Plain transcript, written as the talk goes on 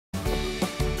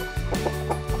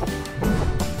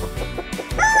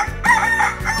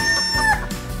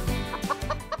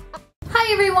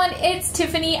everyone, it's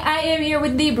Tiffany. I am here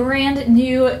with the brand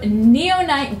new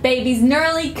Neonite Babies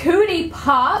Nerlie Kootie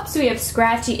Pops. We have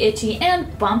Scratchy, Itchy,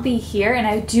 and Bumpy here, and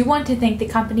I do want to thank the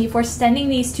company for sending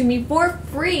these to me for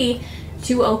free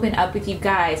to open up with you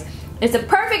guys. It's a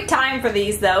perfect time for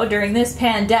these though during this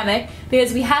pandemic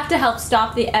because we have to help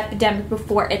stop the epidemic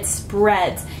before it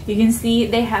spreads. You can see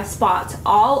they have spots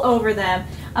all over them.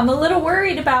 I'm a little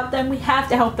worried about them. We have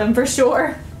to help them for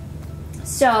sure.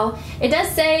 So it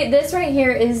does say this right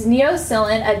here is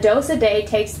neocillin, a dose a day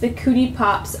takes the Kootie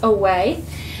Pops away.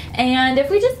 And if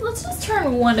we let's just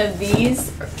turn one of these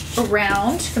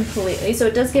around completely. So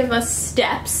it does give us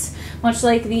steps, much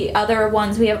like the other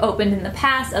ones we have opened in the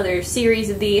past, other series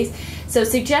of these. So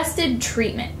suggested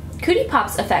treatment. Kootie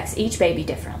Pops affects each baby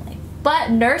differently,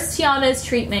 but Nurse Tiana's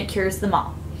treatment cures them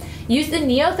all. Use the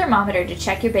Neo thermometer to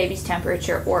check your baby's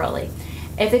temperature orally.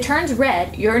 If it turns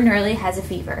red, your Nerlie has a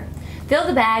fever. Fill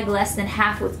the bag less than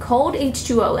half with cold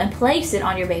H2O and place it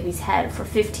on your baby's head for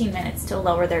 15 minutes to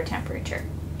lower their temperature.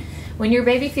 When your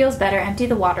baby feels better, empty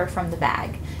the water from the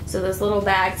bag. So those little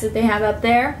bags that they have up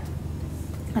there,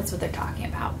 that's what they're talking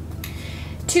about.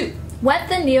 2. Wet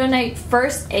the Neonite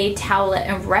first aid towelette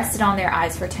and rest it on their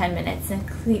eyes for 10 minutes and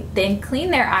then clean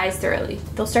their eyes thoroughly.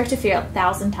 They'll start to feel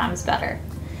 1,000 times better.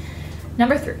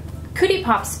 Number 3. Kootie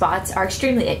Pop spots are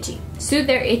extremely itchy. Soothe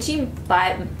their itch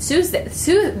by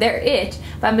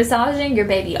massaging your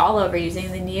baby all over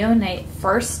using the Neonite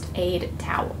first aid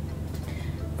towel.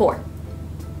 4.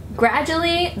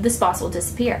 Gradually, the spots will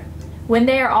disappear. When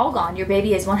they are all gone, your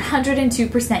baby is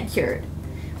 102% cured.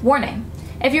 Warning: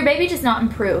 if your baby does not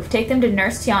improve, take them to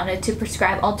Nurse Tiana to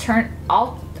prescribe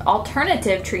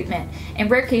alternative treatment. In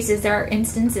rare cases, there are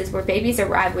instances where babies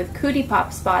arrive with Kootie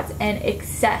Pop spots in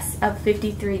excess of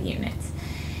 53 units.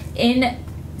 In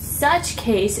such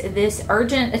case, this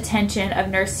urgent attention of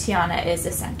Nurse Tiana is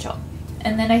essential.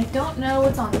 And then I don't know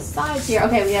what's on the sides here.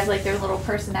 Okay, we have like their little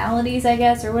personalities, I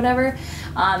guess, or whatever.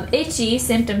 Itchy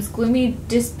symptoms: gloomy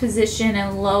disposition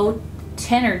and low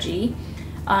tenergy.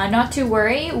 Not to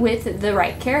worry, with the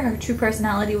right care, her true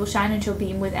personality will shine and she'll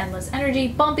beam with endless energy.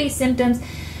 Bumpy symptoms: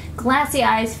 glassy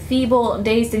eyes, feeble,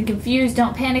 dazed, and confused.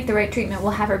 Don't panic, the right treatment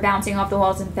will have her bouncing off the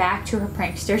walls and back to her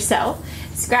prankster self.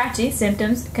 Scratchy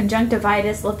symptoms: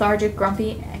 conjunctivitis, lethargic,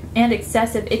 grumpy, and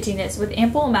excessive itchiness. With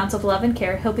ample amounts of love and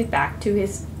care, he'll be back to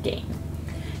his game.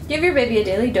 Give your baby a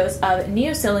daily dose of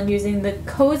neocillin using the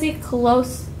cozy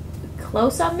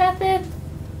close-up method.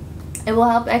 It will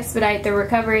help expedite their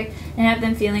recovery and have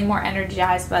them feeling more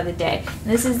energized by the day.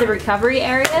 And this is the recovery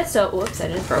area, so whoops, I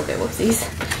just broke it, whoopsies.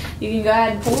 You can go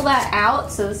ahead and pull that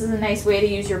out. So this is a nice way to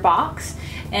use your box.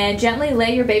 And gently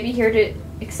lay your baby here to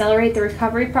accelerate the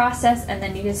recovery process, and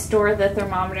then you can store the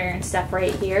thermometer and stuff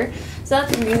right here. So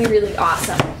that's really, really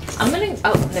awesome.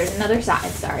 Oh, there's another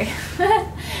side, sorry.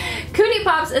 Kootie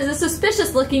Pops is a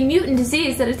suspicious looking mutant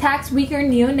disease that attacks weaker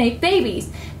neonate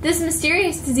babies. This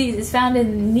mysterious disease is found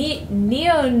in the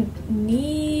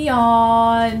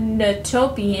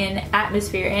neonatopian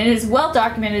atmosphere and is well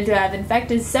documented to have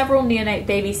infected several neonate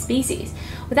baby species.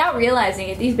 Without realizing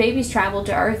it, these babies traveled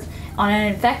to Earth on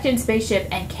an infected spaceship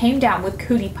and came down with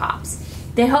Kootie Pops.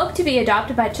 They hope to be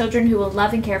adopted by children who will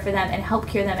love and care for them and help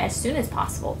cure them as soon as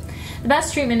possible. The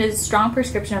best treatment is a strong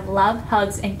prescription of love,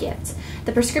 hugs, and gifts.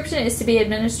 The prescription is to be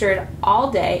administered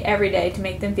all day, every day, to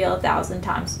make them feel 1,000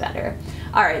 times better.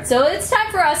 Alright, so it's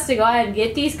time for us to go ahead and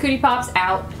get these Kootie Pops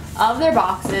out of their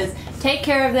boxes, take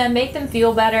care of them, make them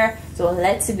feel better, so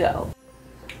let's go.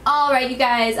 Alright, you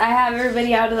guys, I have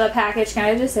everybody out of the package. Can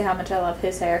I just say how much I love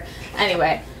his hair?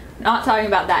 Anyway, not talking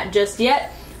about that just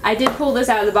yet. I did pull this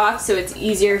out of the box so it's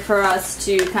easier for us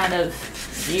to kind of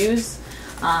use.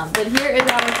 But here is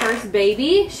our first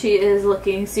baby. She is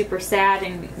looking super sad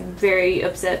and very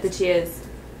upset that she has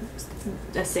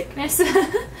a sickness.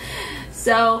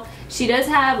 So she does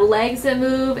have legs that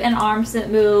move and arms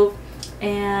that move,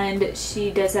 and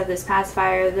she does have this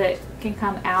pacifier that can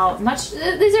come out.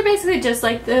 These are basically just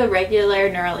like the regular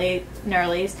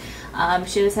Nerlies.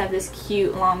 She does have this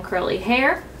cute long curly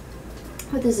hair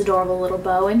with this adorable little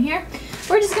bow in here.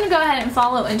 We're just going to go ahead and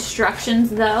follow instructions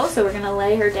though. So we're going to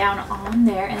lay her down on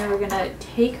there, and then we're going to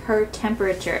take her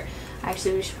temperature.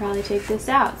 Actually, we should probably take this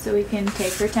out so we can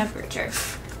take her temperature.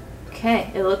 Okay,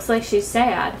 it looks like she's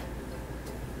sad.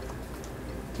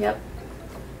 Yep.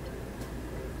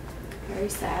 Very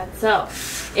sad. So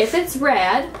if it's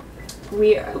red,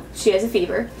 she has a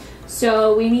fever.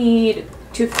 So we need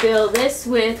to fill this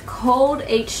with cold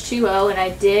H2O, and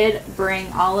I did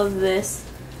bring all of this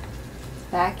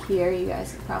back here. You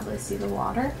guys can probably see the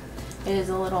water. It is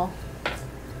a little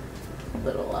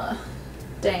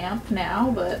damp now,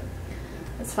 but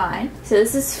That's fine. So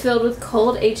this is filled with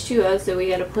cold H2O, so we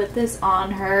gotta put this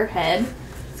on her head.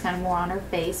 It's kind of more on her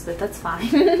face, but that's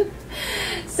fine.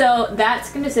 So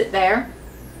that's gonna sit there.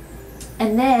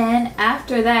 And then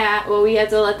after that, well, we have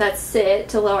to let that sit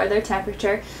to lower their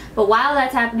temperature. But while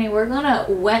that's happening, we're gonna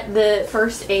wet the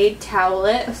first aid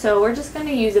towelette. So we're just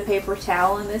gonna use a paper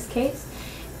towel in this case.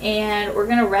 And we're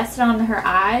gonna rest it on her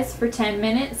eyes for 10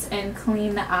 minutes and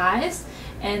clean the eyes.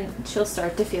 And she'll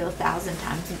start to feel 1,000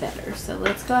 times better. So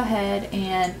let's go ahead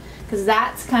and, because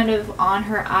that's kind of on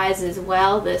her eyes as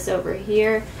well, this over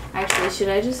here. Actually, should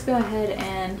I just go ahead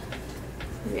and,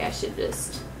 maybe I should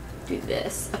just do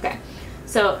this. Okay.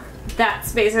 So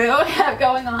that's basically what we have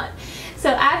going on. So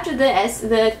after this,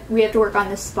 we have to work on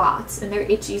the spots, and they're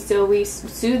itchy, so we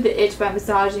soothe the itch by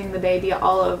massaging the baby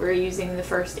all over using the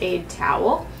first aid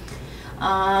towel.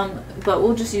 But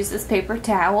we'll just use this paper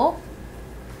towel.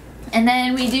 And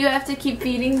then we do have to keep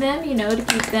feeding them, you know, to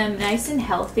keep them nice and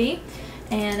healthy.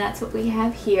 And that's what we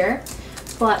have here.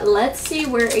 But let's see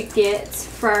where it gets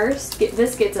first.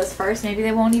 This gets us first. Maybe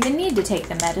they won't even need to take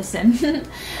the medicine.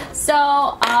 So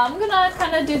I'm gonna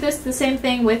kind of do the same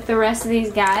thing with the rest of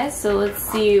these guys. So let's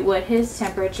see what his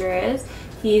temperature is.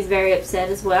 He's very upset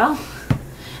as well.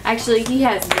 Actually, he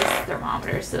has this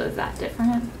thermometer, so is that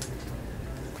different?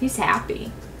 He's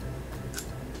happy.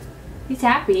 He's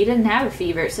happy. He doesn't have a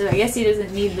fever, so I guess he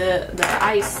doesn't need the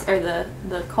ice or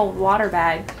the cold water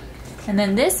bag. And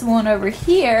then this one over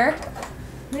here.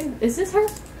 Is this her?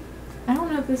 I don't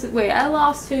know if this is, wait, I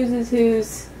lost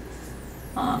whose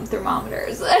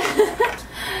thermometers.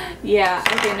 Yeah,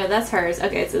 okay, no, that's hers.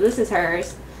 Okay, so this is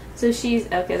hers. So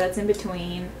she's, okay, that's in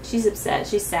between. She's upset,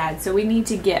 she's sad. So we need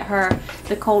to get her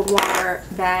the cold water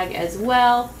bag as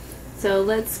well. So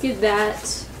let's get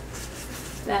that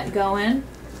going.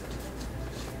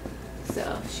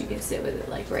 So she can sit with it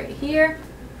like right here.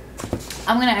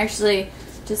 I'm gonna actually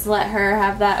just let her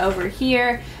have that over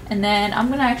here, and then I'm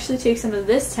gonna actually take some of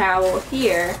this towel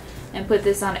here and put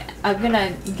this on. I'm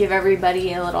gonna give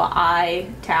everybody a little eye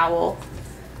towel.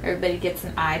 Everybody gets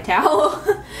an eye towel.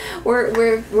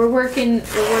 we're working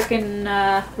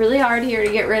really hard here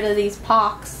to get rid of these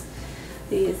pocks.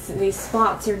 These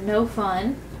spots are no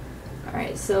fun. All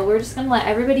right, so we're just gonna let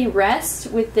everybody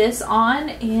rest with this on,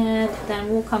 and then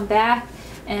we'll come back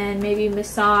and maybe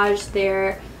massage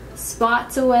their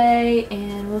spots away,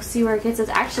 and we'll see where it gets us.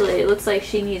 Actually, it looks like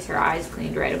she needs her eyes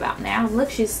cleaned right about now. Look,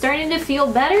 she's starting to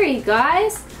feel better, you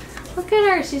guys. Look at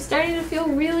her. She's starting to feel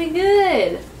really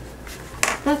good.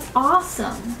 That's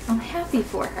awesome. I'm happy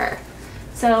for her.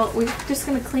 So we're just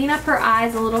going to clean up her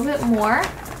eyes a little bit more,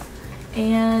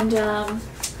 and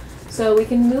so we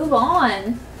can move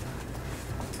on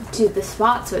to the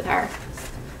spots with her.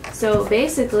 So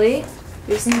basically,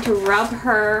 we just need to rub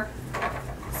her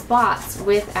spots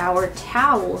with our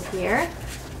towel here,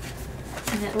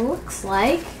 and it looks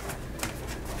like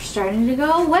they're starting to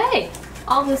go away.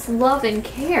 All this love and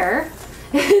care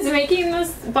is making the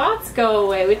spots go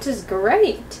away, which is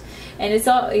great. And it's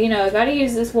all, you know, gotta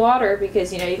use this water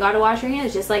because, you know, you gotta wash your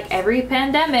hands just like every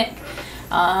pandemic.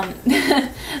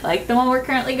 Like the one we're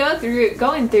currently going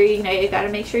through, you know, you gotta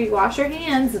make sure you wash your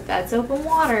hands with that soap and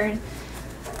water and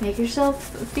make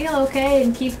yourself feel okay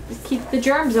and keep the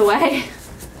germs away.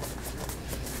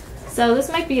 So this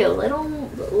might be a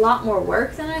lot more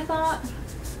work than I thought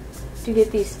to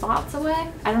get these spots away.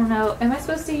 I don't know. Am I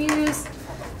supposed to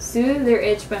soothe their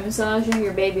itch by massaging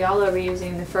your baby all over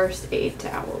using the first aid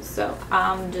towels? So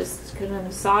I'm just gonna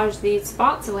massage these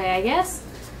spots away, I guess.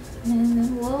 And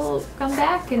then we'll come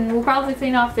back and we'll probably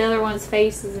clean off the other one's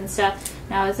faces and stuff.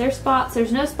 Now, is there spots?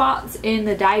 There's no spots in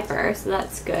the diaper, so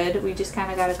that's good. We just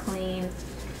kind of got to clean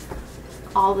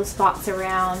all the spots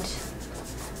around.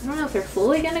 I don't know if they're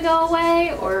fully going to go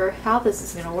away or how this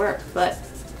is going to work, but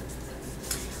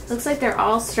looks like they're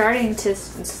all starting to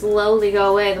slowly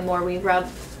go away the more we rub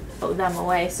them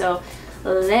away. So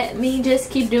let me just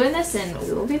keep doing this and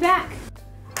we will be back.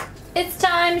 It's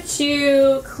time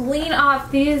to clean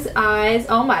off these eyes.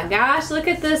 Oh my gosh, look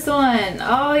at this one.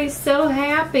 Oh, he's so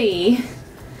happy.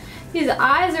 His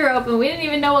eyes are open. We didn't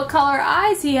even know what color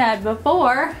eyes he had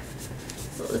before.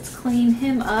 So let's clean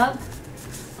him up.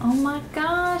 Oh my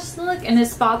gosh, look. And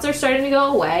his spots are starting to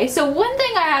go away. So one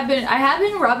thing I have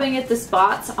been rubbing at the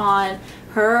spots on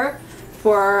her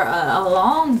for a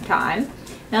long time.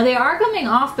 Now they are coming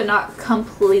off, but not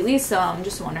completely, so I'm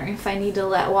just wondering if I need to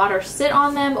let water sit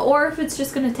on them or if it's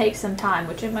just going to take some time,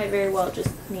 which it might very well just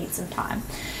need some time.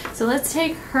 So let's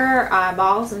take her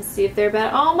eyeballs and see if they're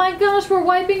better. Oh my gosh, we're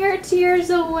wiping her tears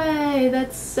away.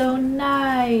 That's so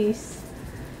nice.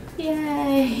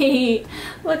 Yay.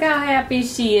 Look how happy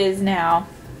she is now.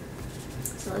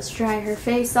 So let's dry her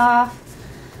face off.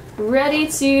 ready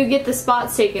to get the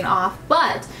spots taken off.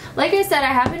 But like I said,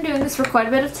 I have been doing this for quite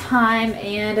a bit of time,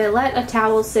 and I let a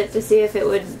towel sit to see if it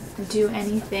would do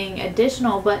anything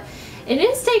additional, but it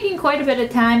is taking quite a bit of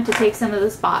time to take some of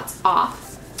the spots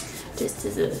off, just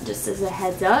as a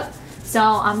heads up. So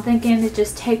I'm thinking it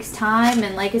just takes time,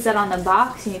 and like I said on the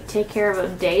box, you take care of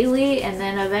them daily, and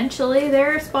then eventually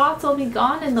their spots will be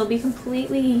gone and they'll be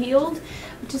completely healed,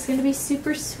 which is going to be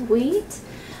super sweet.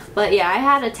 But yeah, I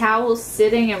had a towel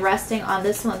sitting and resting on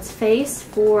this one's face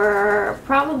for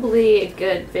probably a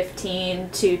good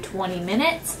 15 to 20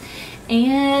 minutes,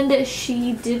 and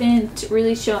she didn't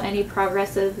really show any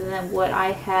progress other than what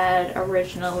I had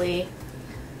originally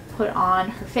put on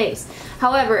her face.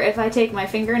 However, if I take my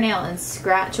fingernail and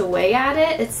scratch away at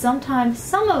it, it's sometimes,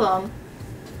 some of them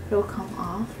it'll come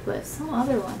off, but some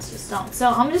other ones just don't. So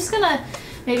I'm just gonna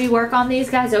maybe work on these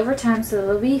guys over time so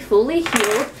they'll be fully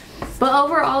healed. But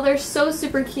overall, they're so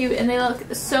super cute, and they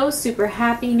look so super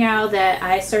happy now that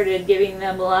I started giving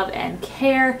them love and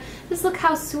care. Just look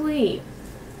how sweet.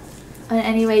 But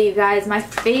anyway, you guys, my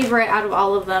favorite out of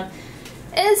all of them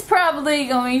is probably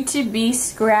going to be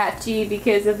Scratchy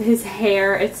because of his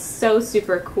hair. It's so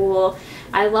super cool.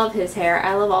 I love his hair.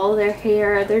 I love all of their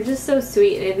hair. They're just so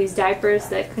sweet. They have these diapers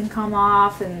that can come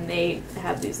off, and they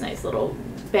have these nice little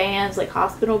bands, like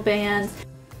hospital bands.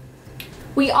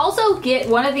 We also get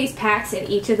one of these packs in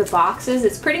each of the boxes.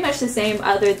 It's pretty much the same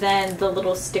other than the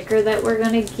little sticker that we're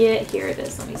going to get. Here it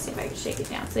is. Let me see if I can shake it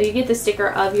down. So you get the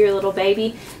sticker of your little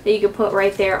baby that you can put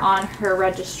right there on her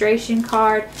registration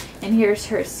card. And here's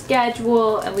her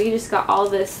schedule. And we just got all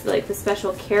this, like the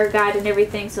special care guide and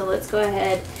everything. So let's go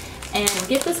ahead and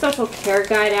get the special care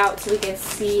guide out so we can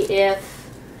see if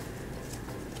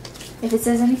it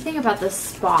says anything about the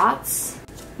spots.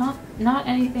 Not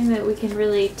anything that we can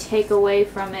really take away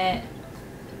from it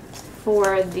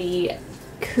for the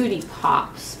Kootie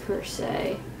Pops per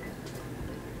se.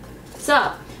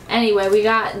 So anyway, we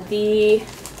got the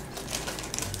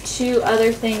two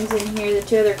other things in here, the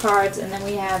two other cards, and then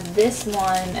we have this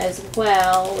one as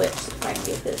well, which if I can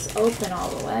get this open all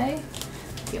the way,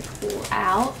 we can pull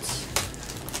out.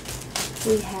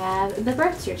 We have the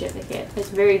birth certificate. It's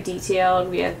very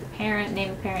detailed. We have the parent, name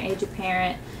of parent, age of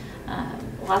parent,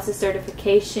 lots of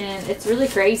certification. It's really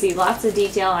crazy. Lots of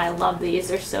detail. I love these.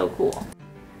 They're so cool.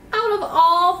 Out of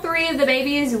all three of the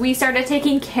babies we started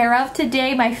taking care of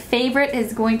today, my favorite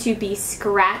is going to be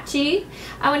Scratchy.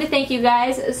 I want to thank you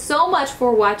guys so much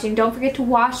for watching. Don't forget to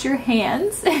wash your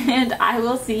hands, and I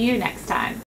will see you next time.